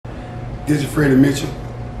This is Freddie Mitchell,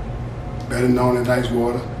 better known as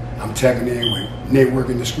Icewater. I'm tapping in with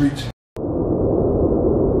Networking the Streets.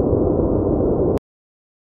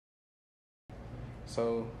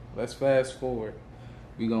 So let's fast forward.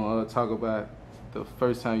 We're gonna talk about the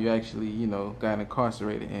first time you actually, got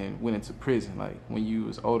incarcerated and went into prison, like when you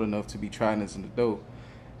was old enough to be trying this in the dope.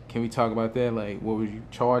 Can we talk about that? Like, what were you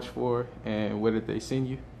charged for, and where did they send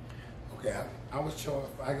you? Okay, I was charged.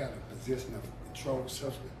 I got a possession of controlled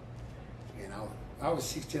substance, and I was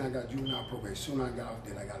 16. I got juvenile probation. Soon I got off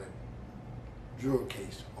that, I got a drug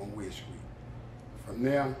case on West Street. From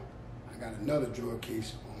there, I got another drug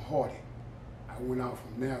case on Hardy. I went out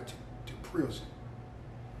from there to prison.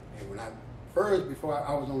 And when before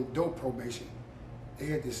I was on dope probation, they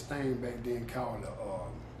had this thing back then called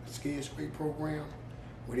the Skid Scrape program,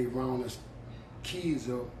 where they round us kids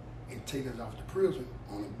up and take us off to prison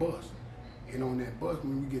on a bus. And on that bus,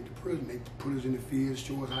 when we get to prison, they put us in the field,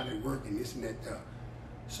 show us how they work and this and that.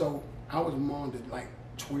 So I was among the like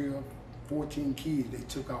 12, 14 kids they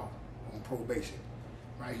took off on probation.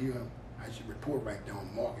 Right here, I should report right there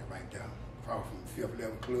on Market right there. Probably from 5th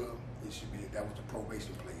Level Club. It should be, that was the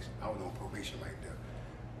probation place. I was on probation right there.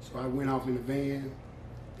 So I went off in the van,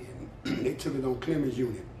 and they took us on Clemens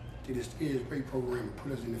Unit to this Skid Scrape program and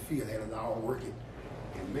put us in the field. They had us all working.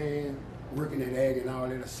 And man, working at ag and all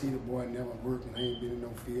that, I see the boy never worked, and I ain't been in no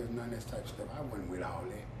field, none of that type of stuff. I wasn't with all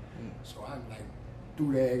that. So I like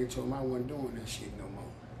threw the ag and told him I wasn't doing that shit no more.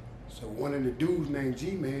 So one of the dudes named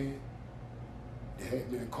G-Man, that had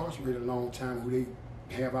been incarcerated a long time, who they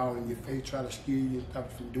have all in your face, try to scare you and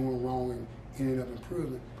stop from doing wrong and ended up in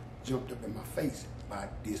prison, jumped up in my face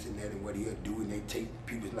about this and that and what he'll do, and they take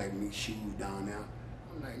people like me shoes down there.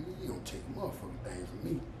 I'm like, you don't take a motherfucking thing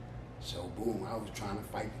from me. So boom, I was trying to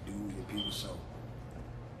fight the dudes and people, so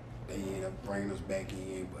they ended up bringing us back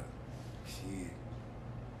in, but shit,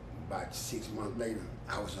 about 6 months later,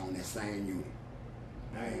 I was on that same unit.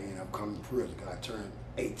 I ended up coming to prison because I turned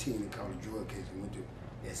 18 and caught a drug case and went to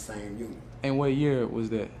that same unit. And what year was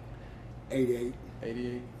that? 88.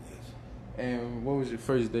 88? Yes. And what was your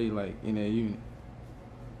first day like in that unit?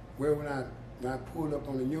 Well, when I pulled up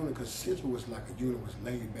on the unit, because Central was like a unit was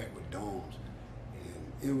laid back with dorms.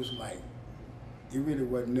 And it was like, it really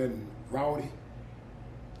wasn't nothing rowdy,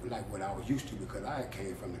 like what I was used to, because I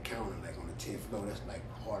came from the county, like on the 10th floor. That's like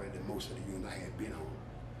harder than most of the units I had been on.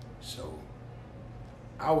 So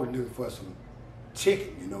I was looking for some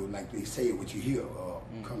ticket, like they say what you hear,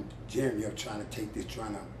 come jam you up trying to take this,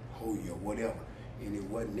 trying to hold you or whatever, and it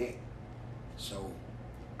wasn't that. So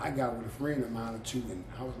I got with a friend of mine or two, and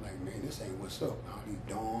I was like, man, this ain't what's up. All these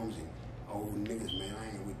dorms and old niggas, man,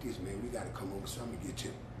 I ain't with this, man. We got to come over something to get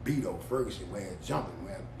you Beto, Ferguson, where it's jumping,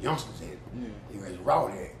 where youngsters at, where it's raw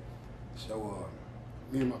at. So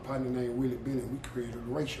me and my partner named Willie Bennett, we created a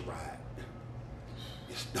racial ride.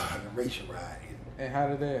 It started a racial ride. And how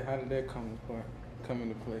did that come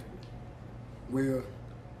into play? Well,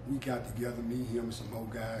 we got together, me, him, and some more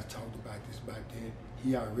guys, talked about this back then.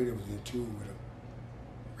 He already was in tune with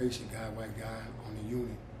a racial guy, white guy on the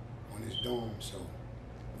unit, on his dorm. So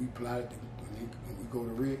we plotted when we go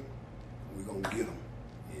to Riot, we're gonna get him.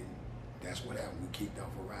 And that's what happened. We kicked off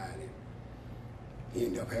a ride and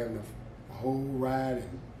ended up having a whole ride,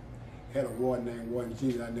 and had a warden named Warden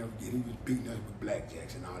Jenkins. I never forget. He was beating us with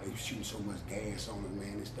blackjacks and all. They was shooting so much gas on us,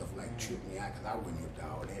 man, and stuff like tripped me out, because I wasn't into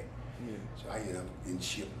all that. Yeah. So I ended up in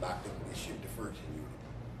ship, locked up and shipped to Ferguson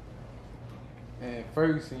Unit. And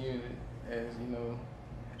Ferguson Unit,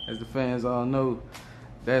 as the fans all know,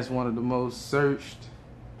 that's one of the most searched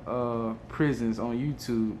prisons on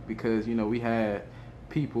YouTube, because we had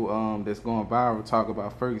people that's going viral talk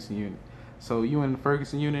about Ferguson Unit. So you in the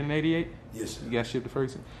Ferguson Unit in '88? Yes, sir. You got shipped to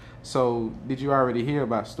Ferguson. So did you already hear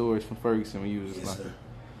about stories from Ferguson when you was yes, sir.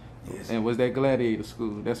 Yes. And was that gladiator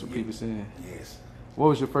school? That's what people saying. Yes. What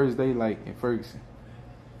was your first day like in Ferguson?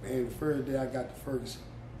 Man, the first day I got to Ferguson,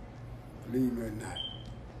 believe me or not,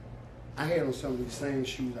 I had on some of these same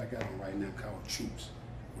shoes I got on right now called Troops.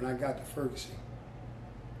 When I got to Ferguson,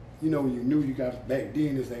 you knew you got, back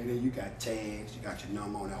then this day, you got tags, you got your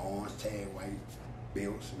number on that orange tag, white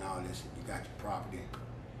belts and all this, you got your property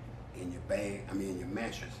in your bag, in your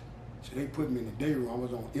mattress. So they put me in the day room. I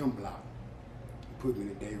was on M block. They put me in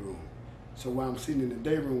the day room. So while I'm sitting in the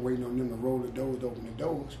day room waiting on them to roll the doors, open the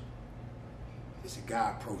doors, this a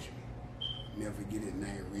guy approached me. Never forget his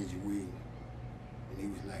name, Reggie Williams. And he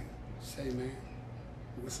was like, say man,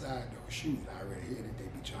 what size those shoes? I already heard that they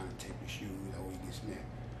be trying to take the shoes, all this and that.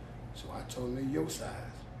 So I told him they your size.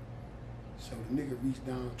 So the nigga reached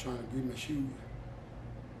down trying to get my shoes.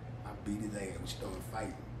 I beat his ass, we started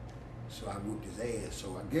fighting. So I whooped his ass.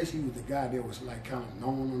 So I guess he was the guy that was like kind of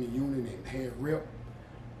known on the unit, and and had rep.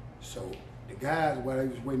 So the guys, while they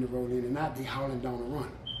was waiting to roll in and out, they hauling down the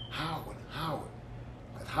run. Howard.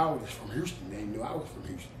 Because Howard is from Houston. They knew I was from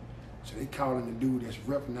Houston. So they calling the dude that's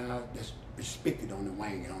recognized, that's respected on the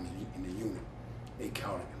wing and in the unit. They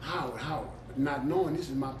calling him Howard. But not knowing this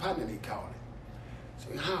is my partner, they calling.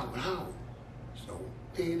 So Howard. So,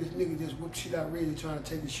 man, this nigga just whooped shit out ready trying to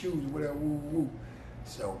take his shoes or whatever, woo.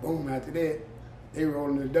 So, boom, after that, they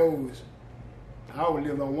rolling the doors. Howard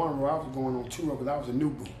lived on one row, I was going on two rows because I was a new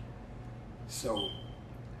boo. So,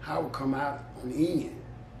 Howard come out on the end.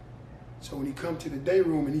 So when he come to the day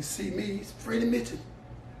room and he see me, he's Freddie Mitchell.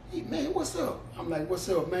 Man, what's up? I'm like, what's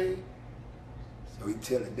up, man? So he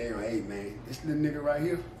tell the day room, hey, man, this little nigga right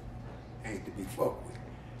here ain't to be fucked with.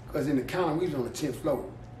 Because in the county, we was on the 10th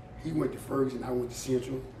floor. He went to Ferguson, I went to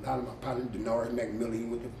Central. A lot of my partners, Denarius McMillan, he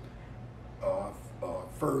went to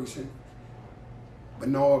Ferguson.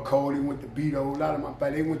 Bernard Cole, he went to Beto. A lot of my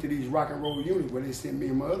partners, they went to these rock and roll units where they sent me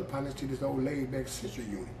and my other partners to this old laid-back Central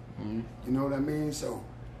unit. Mm-hmm. You know what I mean? So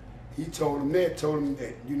he told him that,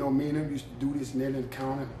 you know, me and him used to do this and that in the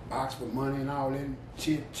county, box for money and all that,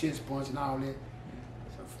 chest punch and all that.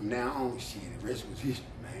 So from now on, shit, the rest was history,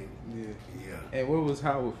 man. Yeah. And where was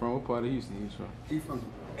Howard from? What part of Houston he was from? He from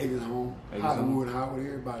Eggers Home, Hollywood Howard.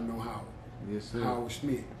 Everybody know Howard. Yes, sir. Howard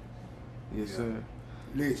Smith. Yes, sir.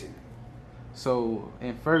 Legend. So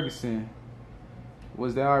in Ferguson,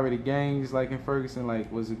 was there already gangs like in Ferguson?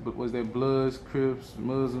 Like was there Bloods, Crips,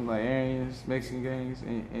 Muslims, like Aryans, Mexican gangs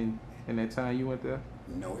in that time you went there?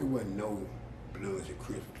 No, it wasn't no Bloods or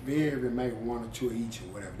Crips. Very maybe one or two of each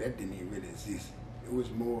or whatever. That didn't even really exist. It was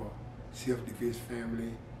more self-defense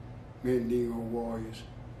family, Mandingo warriors,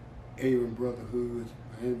 Aryan brotherhoods,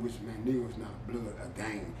 which Mandingo was not a blood, a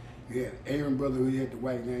gang. You had Aryan brotherhood, you had the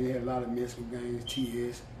white gang, you had a lot of Mexican gangs,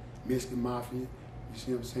 TS, Mexican mafia. You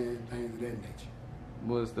see what I'm saying? Things of that nature.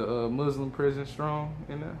 Was the Muslim prison strong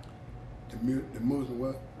in there? The Muslim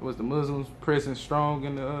what? Was the Muslim prison strong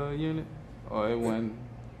in the unit? Or it wasn't?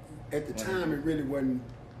 At the time, it really wasn't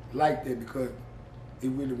like that because it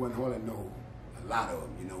really wasn't hardly a lot of them,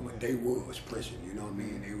 you know, but they was prison, you know what I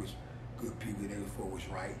mean? They was good people, they was for what's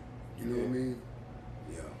right, you know what I mean?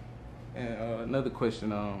 Yeah. And another question,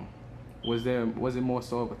 was it more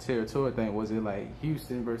so of a territory thing? Was it like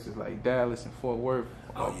Houston versus like Dallas and Fort Worth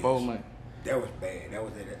or Beaumont? That was bad. That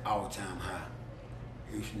was at an all-time high.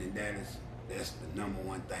 Houston and Dallas, that's the number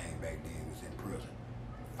one thing back then, was in prison.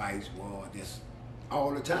 Fights, war, just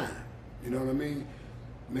all the time. You know what I mean?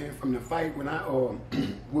 Man, from the fight when I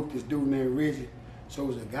whooped this dude named Reggie, so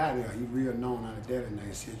was a guy there, he real known out of Dallas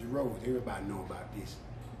named Cedric Rose. Everybody know about this,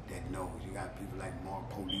 that knows. You got people like Mark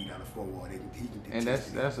Polite out of Fort Worth, he can detest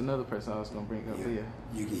and that's another person I was gonna bring up here.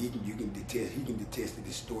 He can detest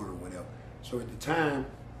this story or whatever. So at the time,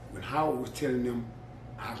 when Howard was telling them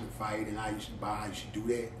I can fight and I used to do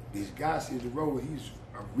that, this guy said the road, he's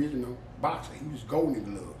original boxer. He was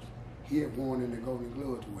Golden Gloves. He had won in the Golden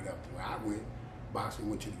Gloves or whatever. Where I went, boxing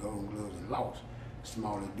went to the Golden Gloves and lost.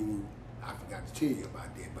 Smaller dude, I forgot to tell you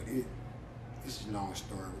about that, but this is a long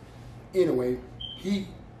story. Anyway, the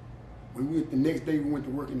next day we went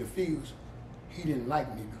to work in the fields, he didn't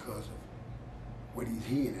like me because of what he's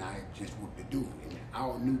hearing and I just whooped the dude. And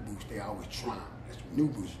our new boots, they always trying. That's new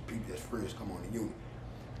boots, people that's first come on the unit.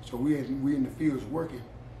 So we in the fields working,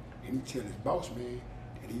 and he tell his boss man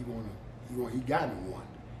that he got him one.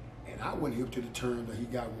 And I went up to the terms that he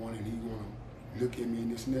got one and he wanna look at me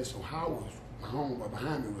and this and that. So Howard, my homeboy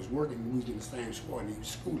behind me was working, we was in the same squad and he was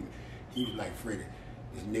schooling. He was like, Freddie,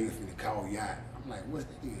 this nigga finna call you out. I'm like, what's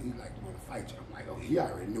that nigga? He like, wanna fight you. I'm like, oh, he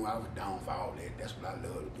already knew I was down for all that. That's what I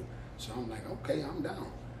love to do. So I'm like, okay, I'm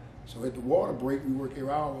down. So at the water break, we work every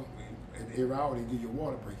hour. At every hour, they give you a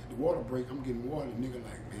water break. At the water break, I'm getting water. The nigga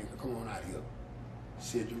like, man, come on out here.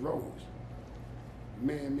 Cedric Rose.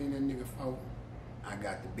 Man, me and that nigga fought. I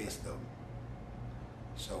got the best of him.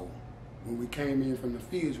 So when we came in from the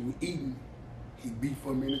fields, we eating. He beat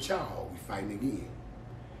for me in the chow hall. We fighting again.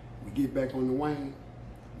 We get back on the wing.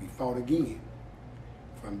 We fought again.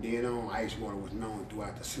 From then on, Icewater was known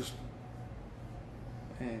throughout the system.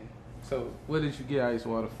 Man, so where did you get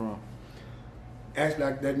Icewater from? Actually,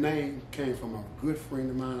 like, that name came from a good friend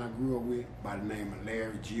of mine I grew up with by the name of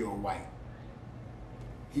Larry Geo White.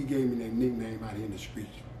 He gave me that nickname out here in the streets.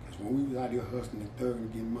 Because when we was out here hustling and thugging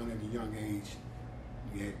and getting money at a young age,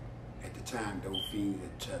 we had, at the time, those fiends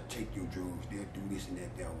that take your drugs, they'll do this and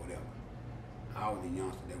that, or whatever. I was a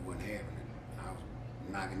youngster that wasn't having it. I was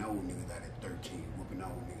knocking old niggas out at 13, whooping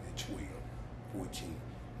old niggas at 12, 14,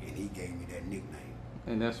 and he gave me that nickname.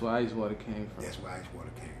 And that's where Icewater came from? That's where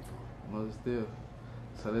Icewater came from. Well, still.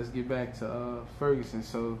 So let's get back to Ferguson.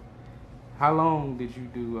 So How long did you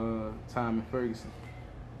do time in Ferguson?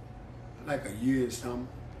 Like a year or something.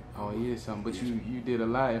 Oh, a year or something. But you did a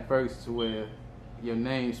lot in Ferguson to where your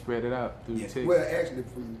name spread it out through Texas. Well, actually,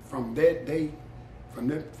 from that day, from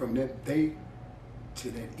that day to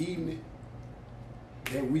that evening,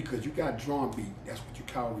 that week, because you got drum beat. That's what you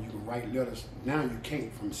call when you can write letters. Now you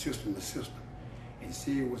can't, from system to system. And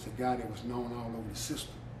Sid was a guy that was known all over the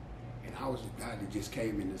system. And I was a guy that just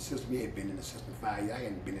came in the system. He had been in the system 5 years. I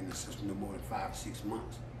hadn't been in the system no more than 5 or 6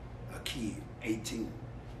 months. A kid, 18.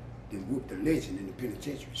 Then whooped the legend in the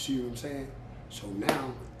penitentiary. See what I'm saying? So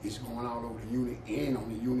now it's going all over the unit and on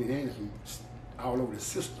the unit and all over the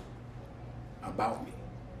system about me.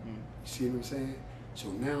 You see what I'm saying? So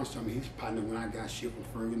now some of his partners, when I got shipped from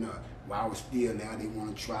Ferguson, while I was still there, they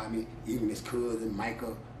want to try me. Even his cousin,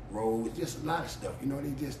 Micah Rose, just a lot of stuff. You know,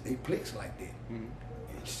 they plex like that.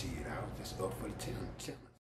 And shit, I was just up for the 10.